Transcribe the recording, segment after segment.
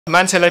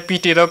मान्छेलाई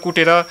पिटेर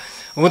कुटेर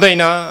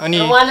हुँदैन। अनि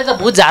उहाँले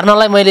त भूत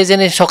झार्नलाई मैले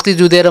चाहिँ शक्ति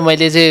जुधेर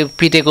मैले चाहिँ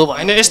पिटेको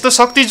होइन। यस्तो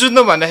शक्ति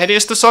जुझ्नु भन्दाखेरि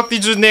यस्तो शक्ति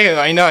जुझ्ने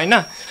होइन।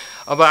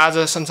 अब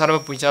आज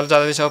संसारमा भुइँचालो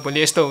जाँदैछ, भोलि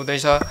यस्तो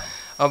हुँदैछ,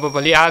 अब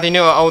भोलि आधी नै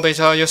आउँदैछ,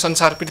 यो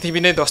संसार पृथ्वी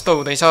नै ध्वस्त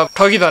हुँदैछ।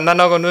 ठगी धन्दा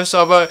नगर्नुहोस्।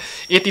 अब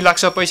यति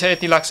लाग्छ पैसा,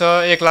 यति लाग्छ,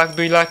 1 लाख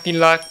 2 लाख 3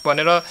 लाख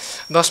भनेर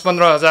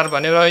 10-15 हजार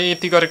भनेर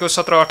यति गरेको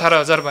 17-18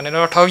 हजार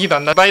भनेर ठगी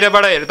धन्दा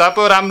बाहिरबाट हेर्दा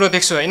पो राम्रो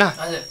देख्छु होइन।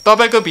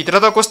 तपाईँको भित्र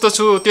त कस्तो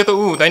छु त्यो त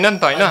हुँदैन नि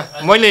त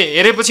होइन। मैले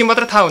हेरेपछि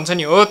मात्र थाहा हुन्छ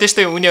नि। हो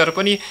त्यस्तै उनीहरू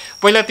पनि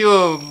पहिला त्यो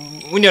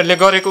उनीहरूले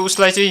गरेको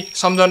उसलाई चाहिँ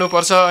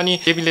सम्झाउनुपर्छ। अनि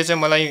देवीले चाहिँ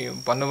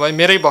मलाई भन्नुभयो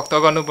मेरै भक्त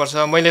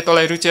गर्नुपर्छ, मैले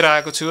तँलाई रुचेर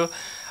आएको छु,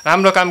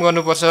 राम्रो काम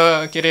गर्नुपर्छ,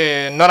 के अरे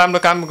नराम्रो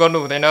काम गर्नु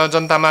हुँदैन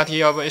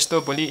जनतामाथि। अब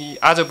यस्तो भोलि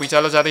आज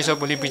भुइँचालो जाँदैछ,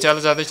 भोलि भुइँचालो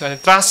जाँदैछ भने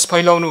त्रास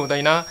फैलाउनु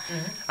हुँदैन।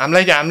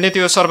 हामीले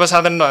त्यो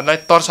सर्वसाधारणहरूलाई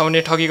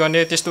तर्साउने ठगी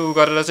गर्ने त्यस्तो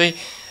गरेर चाहिँ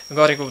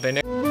गरेको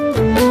हुँदैन।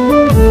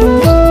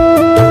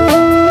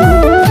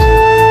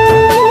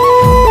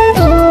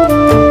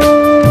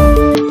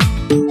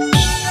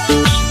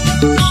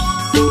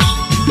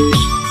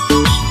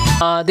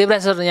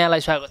 देवराज सर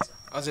यहाँलाई स्वागत छ।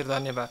 हजुर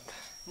धन्यवाद।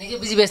 निकै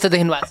बिजी व्यस्त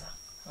देख्नु भएको छ।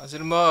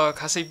 हजुर म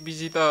खासै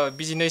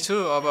बिजी नै छु।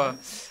 अब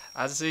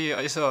आज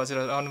चाहिँ यसो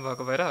हजुरहरू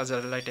आउनुभएको भएर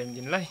हजुरहरूलाई टाइम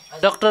दिनलाई।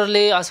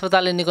 डक्टरले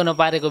अस्पतालले निको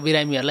नपारेको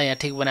बिरामीहरूलाई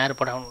यहाँ ठिक बनाएर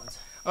पठाउनुहुन्छ।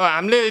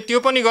 हामीले त्यो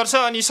पनि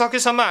गर्छ। अनि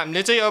सकेसम्म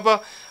हामीले चाहिँ अब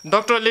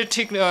डक्टरले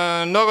ठिक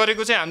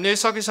नगरेको चाहिँ हामीले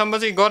सकेसम्म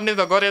चाहिँ गर्ने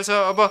त गरेछ।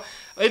 अब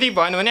यदि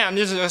भएन भने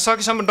हामीले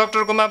सकेसम्म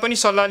डक्टरकोमा पनि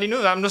सल्लाह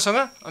लिनु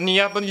राम्रोसँग। अनि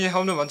यहाँ पनि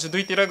देखाउनु भन्छु,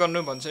 दुईतिर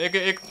गर्नु भन्छ,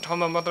 एक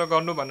ठाउँमा मात्र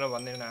गर्नु भनेर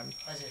भन्दैन हामी,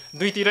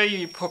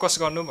 दुईतिरै फोकस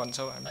गर्नु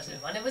भन्छौँ हामी।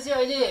 भनेपछि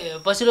अहिले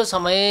पछिल्लो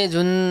समय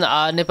जुन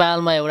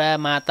नेपालमा एउटा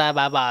माता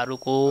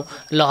बाबाहरूको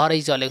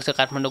लहरै चलेको छ,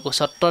 काठमाडौँको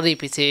सट्टरी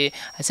पछि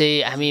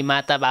चाहिँ हामी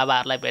माता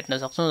बाबाहरूलाई भेट्न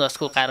सक्छौँ,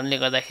 जसको कारणले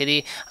गर्दाखेरि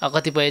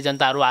कतिपय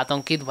जनताहरू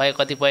आतङ्कित भए,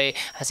 कतिपय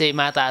चाहिँ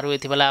माताहरू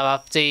यति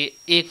बेला चाहिँ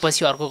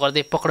एकपछि अर्को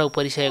गर्दै पक्राउ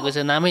परिसकेको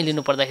छ। नामै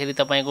लिनु पर्दाखेरि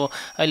तपाईँको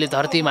अहिले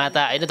धरती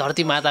माता होइन,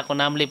 धरती माताको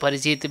नामले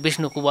परिचित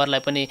विष्णु कुँवरलाई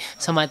पनि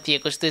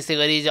समातिएको छ। त्यस्तै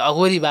गरी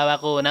अघोरी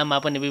बाबाको नाममा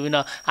पनि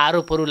विभिन्न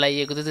आरोपहरू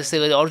लगाइएको थियो। त्यस्तै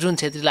गरी अर्जुन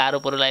छेत्रीलाई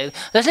आरोपहरू लगाइएको,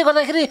 जसले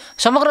गर्दाखेरि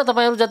समग्र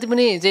तपाईँहरू जति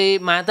पनि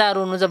चाहिँ माताहरू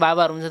हुनुहुन्छ,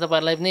 बाबाहरू हुनुहुन्छ,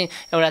 तपाईँहरूलाई पनि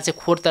एउटा चाहिँ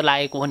खोट त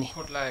लागेको हो नि।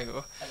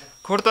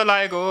 खोट त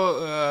लागेको हो।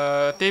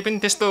 त्यही पनि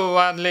त्यस्तो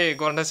उहाँले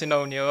गर्न चाहिँ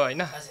नहुने हो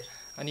होइन।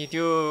 अनि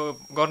त्यो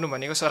गर्नु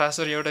भनेको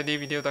सरासर एउटा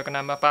देवी देवताको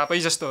नाममा पापै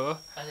जस्तो हो।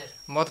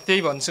 म त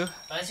त्यही भन्छु।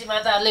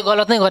 माताहरूले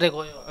गलत नै गरेको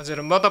हो। हजुर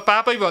म त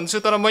पापै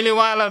भन्छु। तर मैले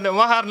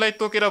उहाँहरूलाई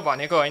तोकेर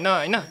भनेको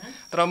होइन।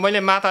 तर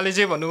मैले माताले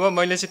जे भन्नुभयो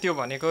मैले चाहिँ त्यो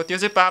भनेको, त्यो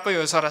चाहिँ पापै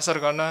हो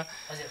सरासर गर्न।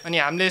 अनि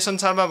हामीले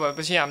संसारमा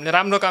भएपछि हामीले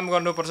राम्रो काम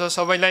गर्नुपर्छ,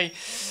 सबैलाई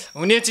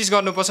हुने चिज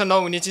गर्नुपर्छ,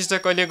 नहुने चिज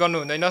चाहिँ कहिले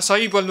गर्नु हुँदैन।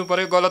 सही बोल्नु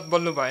पऱ्यो, गलत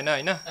बोल्नु भएन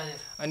होइन।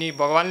 अनि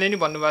भगवान्ले नि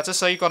भन्नुभएको छ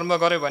सही कर्म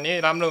गर्यो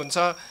भने राम्रो हुन्छ,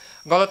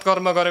 गलत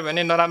कर्म गर्यो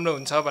भने नराम्रो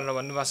हुन्छ भनेर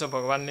भन्नुभएको छ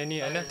भगवान्ले नि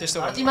होइन।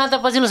 त्यस्तो धरतीमा त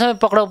पछिल्लो समय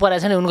पक्राउ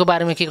परेको छ नि, उनको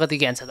बारेमा के कति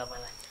ज्ञान छ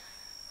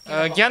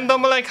तपाईँलाई? ज्ञान त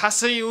मलाई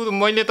खासै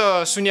मैले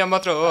त सुन्या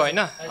मात्र हो होइन।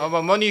 अब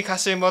म नि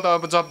खासै म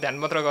त अब जब ध्यान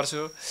मात्र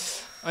गर्छु।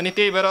 अनि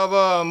त्यही भएर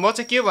अब म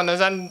चाहिँ के भन्न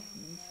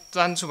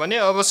चाहन्छु भने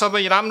अब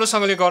सबै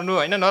राम्रोसँगले गर्नु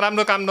होइन,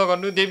 नराम्रो काम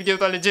नगर्नु। देवी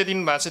देवताले जे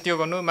दिनुभएको छ त्यो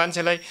गर्नु।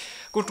 मान्छेलाई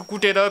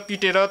कुटेर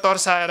पिटेर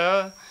तर्साएर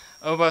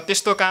अब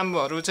त्यस्तो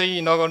कामहरू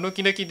चाहिँ नगर्नु।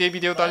 किनकि देवी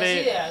देवताले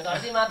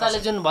धरती माताले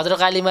जुन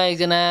भद्रकालीमा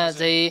एकजना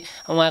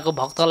चाहिँ उहाँको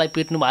भक्तलाई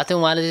पिट्नु भएको थियो,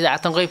 उहाँले चाहिँ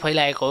आतङ्कै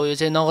फैलाएको हो, यो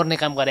चाहिँ नगर्ने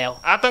काम गरे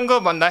हो। आतङ्क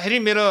भन्दाखेरि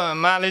मेरो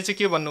माले चाहिँ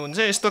के भन्नुहुन्छ,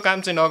 यस्तो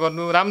काम चाहिँ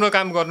नगर्नु, राम्रो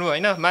काम गर्नु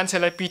होइन,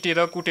 मान्छेलाई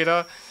पिटेर कुटेर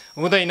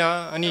हुँदैन।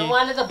 अनि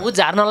उहाँले त भूत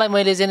झार्नलाई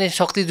मैले चाहिँ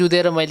शक्ति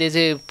जुधेर मैले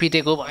चाहिँ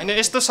पिटेको होइन।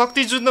 यस्तो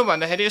शक्ति जुझ्नु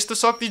भन्दाखेरि यस्तो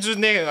शक्ति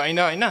जुझ्ने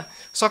होइन।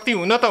 शक्ति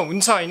हुन त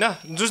हुन्छ होइन,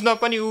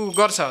 जुझ्न पनि ऊ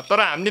गर्छ। तर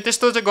हामीले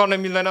त्यस्तो चाहिँ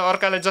गर्न मिल्दैन।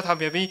 अर्कालाई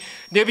जथाभावी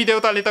देवी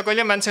देवताले त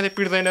कहिले मान्छेले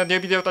पिट्दैन।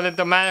 देवी देवताले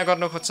त माया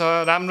गर्न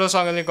खोज्छ,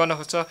 राम्रोसँगले गर्न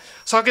खोज्छ।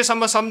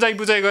 सकेसम्म सम्झाइ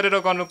बुझाइ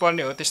गरेर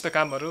गर्नुपर्ने हो त्यस्तो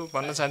कामहरू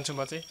भन्न चाहन्छु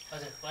म चाहिँ।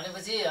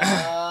 भनेपछि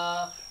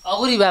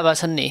अघोरी बाबा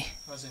छन् नि,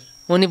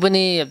 उनी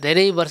पनि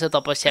धेरै वर्ष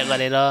तपस्या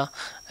गरेर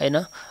होइन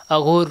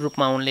अघोर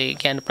रूपमा उनले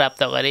ज्ञान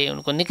प्राप्त गरे।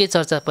 उनको निकै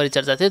चर्चा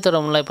परिचर्चा थियो। तर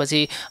उनलाई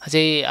पछि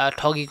चाहिँ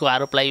ठगीको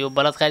आरोप लाग्यो,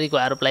 बलात्कारीको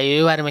आरोप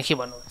लाग्यो। यो बारेमा के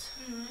भन्नुहुन्छ?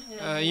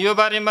 यो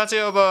बारेमा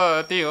चाहिँ अब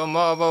त्यही हो। म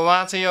अब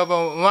उहाँ चाहिँ अब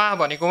उहाँ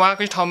भनेको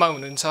उहाँकै ठाउँमा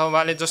हुनुहुन्छ।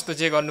 उहाँले जस्तो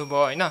जे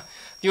गर्नुभयो होइन,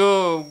 त्यो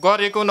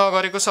गरेको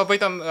नगरेको सबै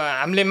त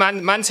हामीले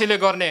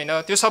मान्छेले गर्ने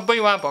होइन, त्यो सबै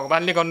उहाँ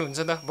भगवान्ले गर्नुहुन्छ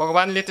त।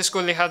 भगवान्ले त्यसको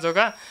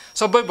लेखाजोखा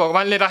सबै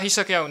भगवान्ले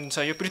राखिसकेका हुनुहुन्छ।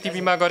 यो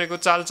पृथ्वीमा गरेको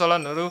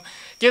चालचलनहरू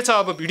के छ,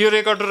 अब भिडियो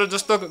रेकर्डर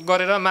जस्तो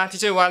गरेर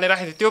माथि चाहिँ उहाँले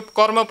राखेको त्यो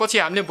कर्म पछि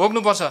हामीले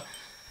भोग्नुपर्छ।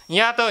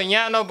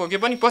 यहाँ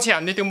नभोगे पनि पछि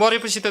हामीले त्यो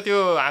मरेपछि त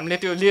त्यो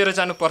हामीले त्यो लिएर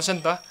जानुपर्छ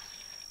नि त।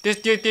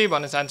 त्यही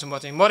भन्न चाहन्छु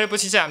म चाहिँ।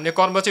 मरेपछि चाहिँ हामीले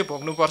कर्म चाहिँ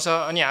भोग्नुपर्छ।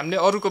 अनि हामीले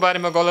अरूको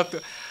बारेमा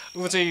गलत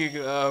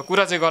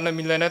कुरा चाहिँ गर्न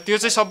मिल्दैन। त्यो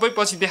चाहिँ सबै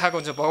पछि देखाएको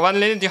हुन्छ,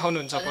 भगवान्ले नै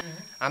देखाउनुहुन्छ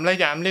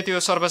हामीले त्यो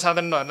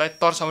सर्वसाधारणहरूलाई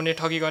तर्साउने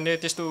ठगी गर्ने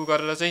त्यस्तो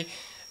गरेर चाहिँ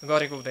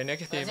गरेको हुँदैन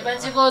कि। त्यही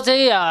मान्छेको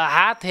चाहिँ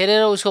हात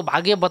हेरेर उसको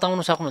भाग्य बताउन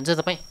सक्नुहुन्छ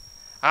तपाईँ?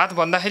 हात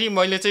भन्दाखेरि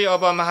मैले चाहिँ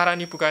अब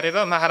महारानी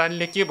पुकारेर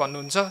महारानीले के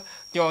भन्नुहुन्छ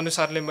त्यो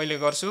अनुसारले मैले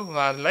गर्छु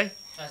उहाँहरूलाई।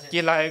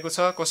 के लागेको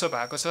छ कसो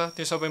भएको छ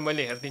त्यो सबै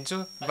मैले हेरिदिन्छु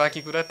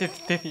बाँकी कुरा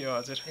त्यति हो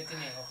हजुर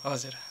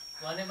हजुर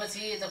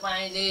भनेपछि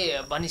तपाईँले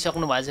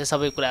भनिसक्नु भएको छ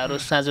सबै कुराहरू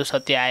साँचो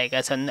सत्य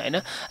आएका छन् होइन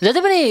जति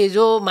पनि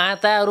जो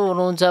माताहरू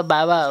हुनुहुन्छ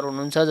बाबाहरू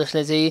हुनुहुन्छ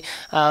जसले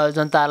चाहिँ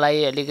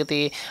जनतालाई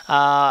अलिकति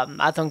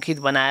आतङ्कित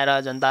बनाएर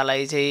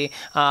जनतालाई चाहिँ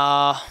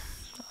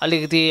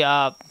अलिकति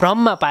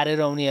भ्रममा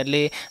पारेर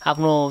उनीहरूले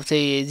आफ्नो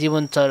चाहिँ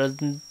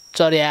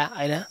जीवनचर्या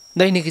होइन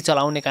दैनिकी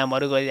चलाउने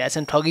कामहरू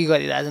गरिरहेछन् ठगी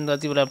गरिरहेछन्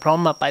कति बेला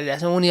भ्रममा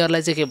पारिरहेछन्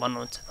उनीहरूलाई चाहिँ के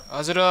भन्नुहुन्छ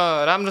हजुर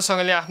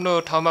राम्रोसँगले आफ्नो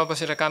ठाउँमा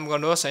बसेर काम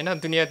गर्नुहोस् होइन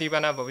दुनियाँ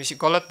दिवाना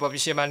गलत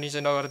भविष्यवाणी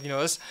चाहिँ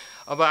नगरिदिनुहोस्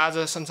अब आज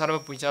संसारमा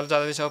भुइँचालो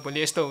जाँदैछ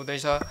भोलि यस्तो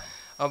हुँदैछ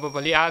अब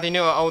भोलि आधी नै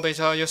आउँदैछ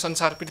यो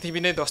संसार पृथ्वी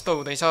नै ध्वस्त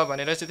हुँदैछ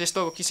भनेर चाहिँ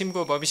त्यस्तो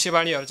किसिमको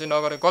भविष्यवाणीहरू चाहिँ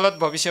नगरे गलत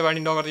भविष्यवाणी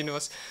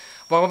नगरिदिनुहोस्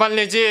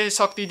भगवान्ले जे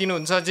शक्ति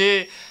दिनुहुन्छ जे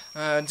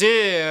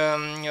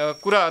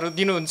कुराहरू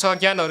दिनुहुन्छ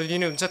ज्ञानहरू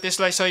दिनुहुन्छ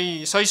त्यसलाई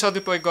सही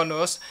सदुपयोग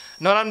गर्नुहोस्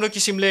नराम्रो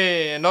किसिमले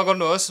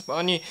नगर्नुहोस्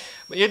अनि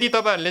यदि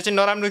तपाईँहरूले चाहिँ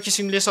नराम्रो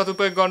किसिमले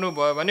सदुपयोग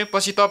गर्नुभयो भने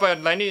पछि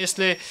तपाईँहरूलाई नि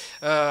यसले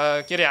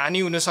के अरे हानि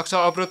हुनसक्छ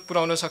अवरोध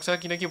पुर्याउन सक्छ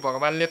किनकि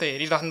भगवान्ले त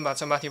हेरिरहनु भएको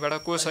छ माथिबाट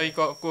को सही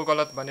को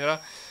गलत भनेर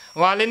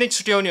उहाँले नै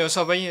छुट्याउने हो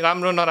सबै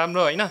राम्रो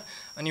नराम्रो होइन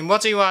अनि म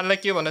चाहिँ उहाँहरूलाई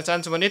के भन्न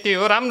चाहन्छु भने त्यही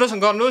हो राम्रो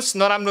गर्नुहोस्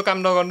नराम्रो काम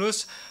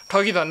नगर्नुहोस्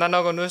ठगी धन्दा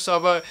नगर्नुहोस्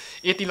अब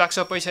यति लाग्छ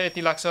पैसा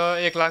यति लाग्छ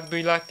 1 लाख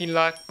 2 लाख 3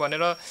 लाख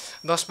भनेर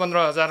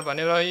 10-15 हजार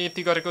भनेर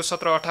यति गरेको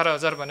 17-18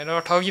 हजार भनेर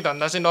ठगी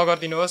धन्दा चाहिँ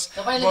नगरिदिनुहोस्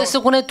तपाईँले त्यस्तो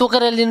कुनै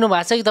तोकेर लिनु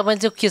भएको छ कि तपाईँ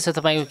चाहिँ के छ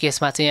तपाईँको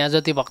केसमा चाहिँ यहाँ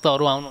जति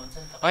भक्तहरू आउनुहुन्छ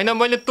होइन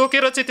मैले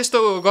तोकेर चाहिँ त्यस्तो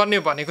गर्ने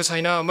भनेको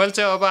छैन मैले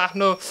चाहिँ अब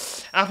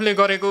आफूले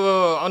गरेको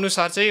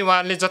अनुसार चाहिँ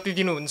उहाँहरूले जति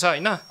दिनुहुन्छ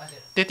होइन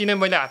त्यति नै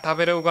मैले हात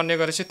थापेर गर्ने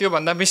गरेको छु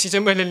त्योभन्दा बेसी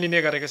चाहिँ मैले लिने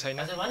गरेको छैन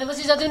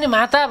भनेपछि जति पनि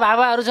माता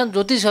बाबाहरू छन्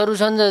ज्योतिषहरू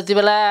छन् जति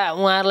बेला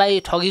उहाँहरूलाई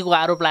ठगीको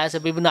आरोप लागेको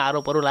छ विभिन्न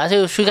आरोपहरू लागेको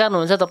छ यो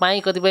स्वीकार्नुहुन्छ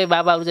तपाईँ कतिपय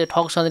बाबाहरू चाहिँ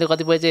ठग्छन् रे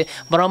कतिपय चाहिँ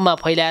भ्रममा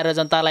फैलाएर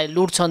जनतालाई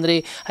लुट्छन् रे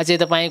चाहिँ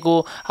तपाईँको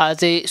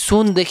चाहिँ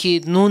सुनदेखि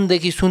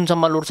नुनदेखि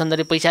सुनसम्म लुट्छन्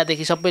रे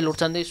पैसादेखि सबै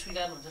लुट्छन् रे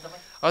स्वीकार्नुहुन्छ तपाईँ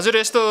हजुर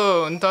यस्तो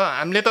हो नि त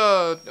हामीले त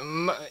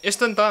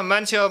यस्तो नि त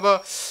मान्छे अब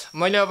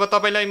मैले अब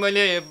तपाईँलाई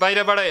मैले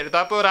बाहिरबाट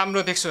हेर्दा पो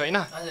राम्रो देख्छु होइन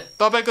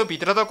तपाईँको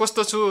भित्र त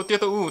कस्तो छु त्यो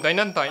त हुँदैन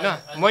नि त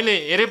होइन मैले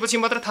हेरेपछि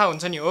मात्र थाहा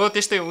हुन्छ नि हो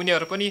त्यस्तै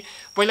उनीहरू पनि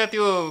पहिला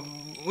त्यो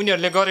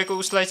उनीहरूले गरेको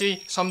उसलाई चाहिँ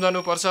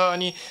सम्झाउनुपर्छ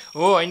अनि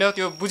हो होइन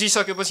त्यो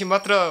बुझिसकेपछि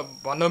मात्र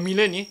भन्न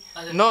मिल्यो नि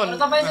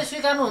तपाईँ चाहिँ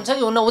स्वीकार्नुहुन्छ कि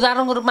हुन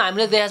उदाहरणको रूपमा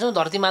हामीले देखेका छौँ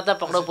धरती माता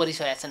पक्राउ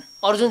परिसकेका छन्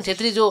अर्जुन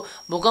छेत्री जो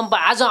भूकम्प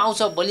आज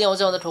आउँछ भोलि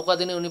आउँछ भन्दा ठोक्का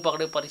दिने उनी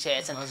पक्राउ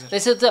परिसकेका छन्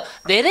त्यसरी त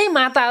धेरै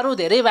माताहरू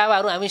धेरै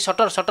बाबाहरू हामी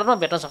सटरमा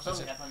भेट्न सक्छौँ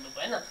काठमाडौँको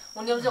होइन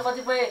उनीहरू चाहिँ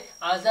कतिपय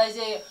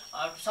चाहिँ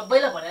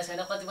सबैलाई भनेको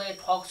छैन कतिपय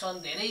ठग्छन्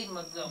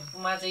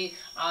धेरैमा चाहिँ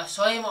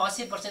 100मा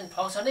 80%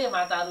 ठग्छन् है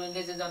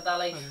माताहरूले चाहिँ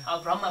जनतालाई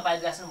भ्रममा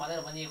पारिरहेछन् भनेर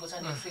भनिएको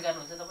छ नि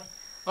स्वीकार्नुहुन्छ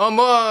तपाईँ म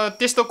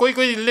त्यस्तो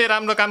कोहीले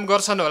राम्रो काम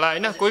गर्छन् होला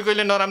होइन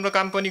कोहीले नराम्रो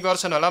काम पनि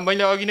गर्छन् होला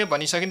मैले अघि नै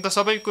भनिसकेँ नि त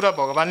सबै कुरा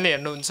भगवान्ले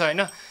हेर्नुहुन्छ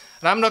होइन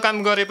राम्रो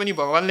काम गरे पनि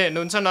भगवान्ले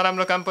हेर्नुहुन्छ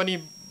नराम्रो काम पनि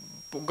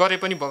गरे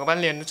पनि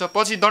भगवान्ले हेर्नुहुन्छ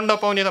पछि दण्ड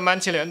पाउने त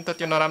मान्छेले हो नि त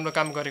त्यो नराम्रो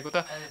काम गरेको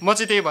त म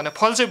चाहिँ त्यही भने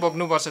फल चाहिँ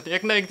भोग्नुपर्छ त्यो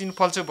एक न एक दिन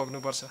फल चाहिँ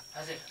भोग्नुपर्छ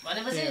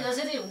भनेपछि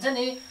जसरी हुन्छ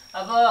नि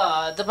अब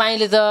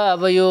तपाईँले त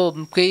अब यो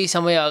केही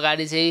समय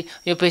अगाडि चाहिँ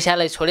यो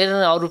पेसालाई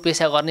छोडेर अरू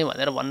पेसा गर्ने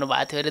भनेर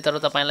भन्नुभएको थियो अरे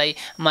तर तपाईँलाई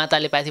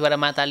माताले पाथीबाट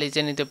माताले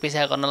चाहिँ त्यो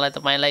पेसा गर्नलाई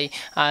तपाईँलाई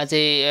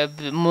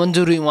चाहिँ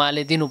मन्जुरी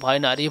उहाँले दिनु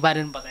भएन अरे यो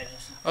बारेमा बताइदिनुहोस्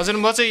हजुर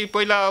म चाहिँ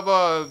पहिला अब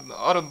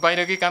अरू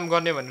बाहिरकै काम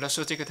गर्ने भनेर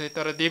सोचेको थिएँ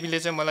तर देवीले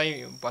चाहिँ मलाई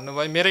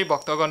भन्नुभयो मेरै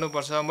भक्त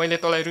गर्नुपर्छ मैले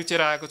तँलाई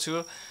रुचेर आएको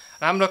छु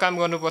राम्रो काम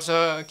गर्नुपर्छ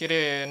के अरे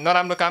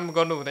नराम्रो काम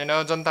गर्नु हुँदैन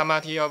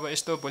जनतामाथि अब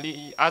यस्तो भोलि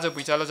आज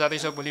भुइँचालो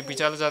जाँदैछ भोलि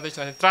भुइँचालो जाँदैछ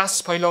भने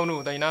त्रास फैलाउनु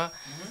हुँदैन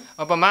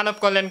अब मानव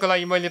कल्याणको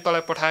लागि मैले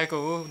तँलाई पठाएको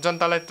हो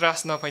जनतालाई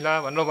त्रास नफैला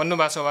भनेर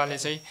भन्नुभएको छ उहाँले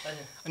चाहिँ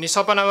अनि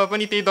सपनामा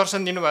पनि त्यही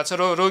दर्शन दिनुभएको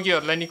छ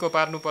रोगीहरूलाई निको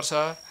पार्नुपर्छ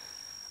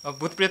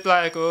भूतप्रेत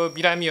लागेको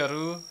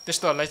बिरामीहरू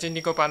त्यस्तोहरूलाई चाहिँ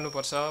निको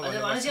पार्नुपर्छ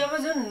भनेपछि अब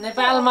जुन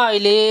नेपालमा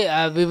अहिले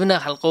विभिन्न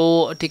खालको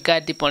टिक्का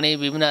टिप्पणी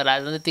विभिन्न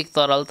राजनैतिक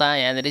तरलता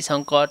यहाँनिर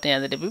सङ्कट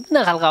यहाँनिर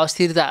विभिन्न खालका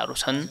अस्थिरताहरू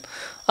छन्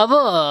अब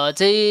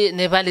चाहिँ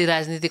नेपाली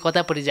राजनीति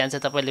कतापट्टि जान्छ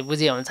तपाईँले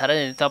बुझ्नुहुन्छ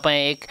र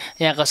तपाईँ एक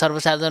यहाँको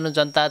सर्वसाधारण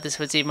जनता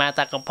त्यसपछि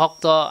माताको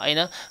भक्त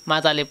होइन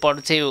माताले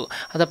चाहिँ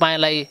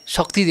तपाईँलाई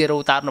शक्ति दिएर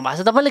उतार्नु भएको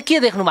छ तपाईँले के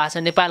देख्नु भएको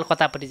छ नेपाल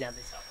कतापट्टि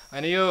जाँदैछ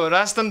होइन यो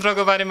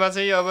राजतन्त्रको बारेमा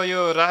चाहिँ अब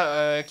यो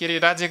के अरे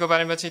राज्यको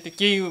बारेमा चाहिँ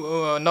केही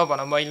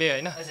नभनौँ मैले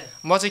होइन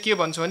म चाहिँ के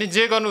भन्छु भने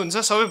जे गर्नुहुन्छ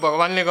सबै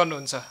भगवान्ले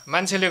गर्नुहुन्छ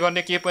मान्छेले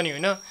गर्ने के पनि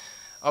होइन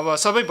अब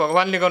सबै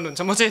भगवान्ले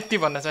गर्नुहुन्छ म चाहिँ यति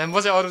भन्न चाहे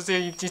म चाहिँ अरू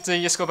चाहिँ चिज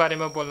चाहिँ यसको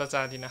बारेमा बोल्न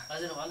चाहदिनँ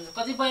हजुर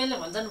कतिपयले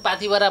भन्छन्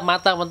पाथीभरा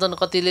माता भन्छन्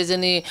कतिले चाहिँ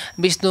नि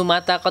विष्णु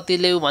माता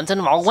कतिले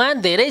भन्छन्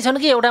भगवान् धेरै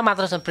छन् कि एउटा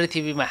मात्र छन्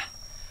पृथ्वीमा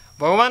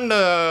भगवान्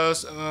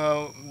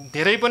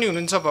धेरै पनि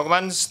हुनुहुन्छ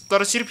भगवान्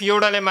तर सिर्फ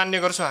एउटाले मान्ने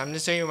गर्छौँ हामीले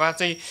चाहिँ उहाँ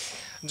चाहिँ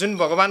जुन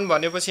भगवान्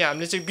भनेपछि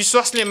हामीले चाहिँ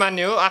विश्वासले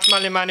मान्ने हो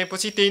आत्माले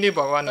मानेपछि त्यही नै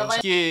भगवान् हुन्छ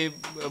के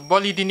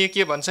बलि दिने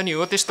के भन्छ नि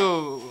हो त्यस्तो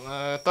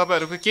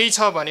तपाईँहरूको केही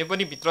छ भने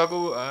पनि भित्रको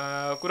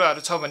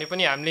कुराहरू छ भने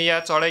पनि हामीले यहाँ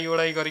चढाइ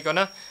ओढाइ गरिकन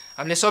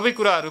हामीले सबै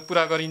कुराहरू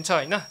पुरा गरिन्छ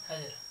होइन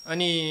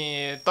अनि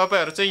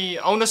तपाईँहरू चाहिँ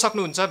आउन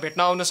सक्नुहुन्छ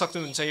भेट्न आउन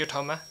सक्नुहुन्छ यो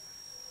ठाउँमा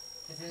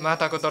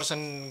माताको दर्शन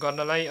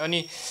गर्नलाई। अनि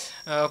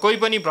कोही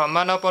पनि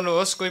भ्रममा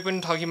नपर्नुहोस्, कोही पनि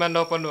ठगीमा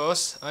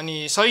नपर्नुहोस्, अनि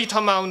सही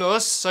ठाउँमा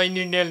आउनुहोस्, सही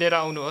निर्णय लिएर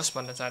आउनुहोस्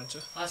भन्न चाहन्छु।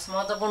 हस्,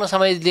 महत्त्वपूर्ण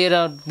समय लिएर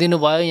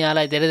दिनुभयो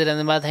यहाँलाई धेरै धेरै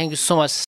धन्यवाद। Thank you so much.